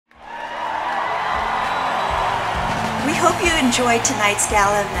hope you enjoyed tonight's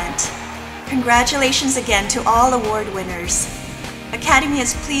gala event. Congratulations again to all award winners. Akademia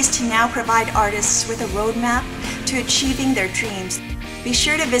is pleased to now provide artists with a roadmap to achieving their dreams. Be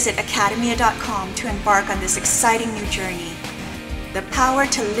sure to visit akademia.com to embark on this exciting new journey. The power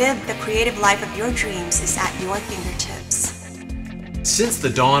to live the creative life of your dreams is at your fingertips. Since the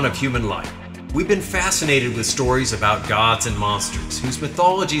dawn of human life, we've been fascinated with stories about gods and monsters whose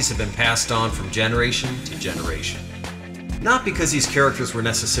mythologies have been passed on from generation to generation. Not because these characters were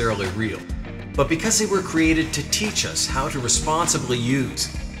necessarily real, but because they were created to teach us how to responsibly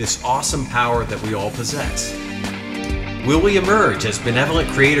use this awesome power that we all possess. Will we emerge as benevolent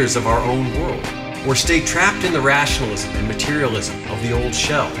creators of our own world, or stay trapped in the rationalism and materialism of the old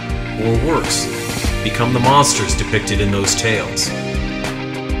shell, or worse, become the monsters depicted in those tales?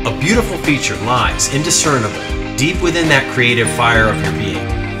 A beautiful feature lies indiscernible deep within that creative fire of your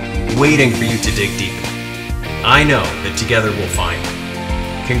being, waiting for you to dig deeper. I know that together we'll find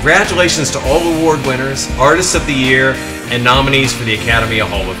it. Congratulations to all award winners, Artists of the Year, and nominees for the Akademia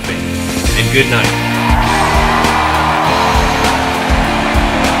Hall of Fame. And good night.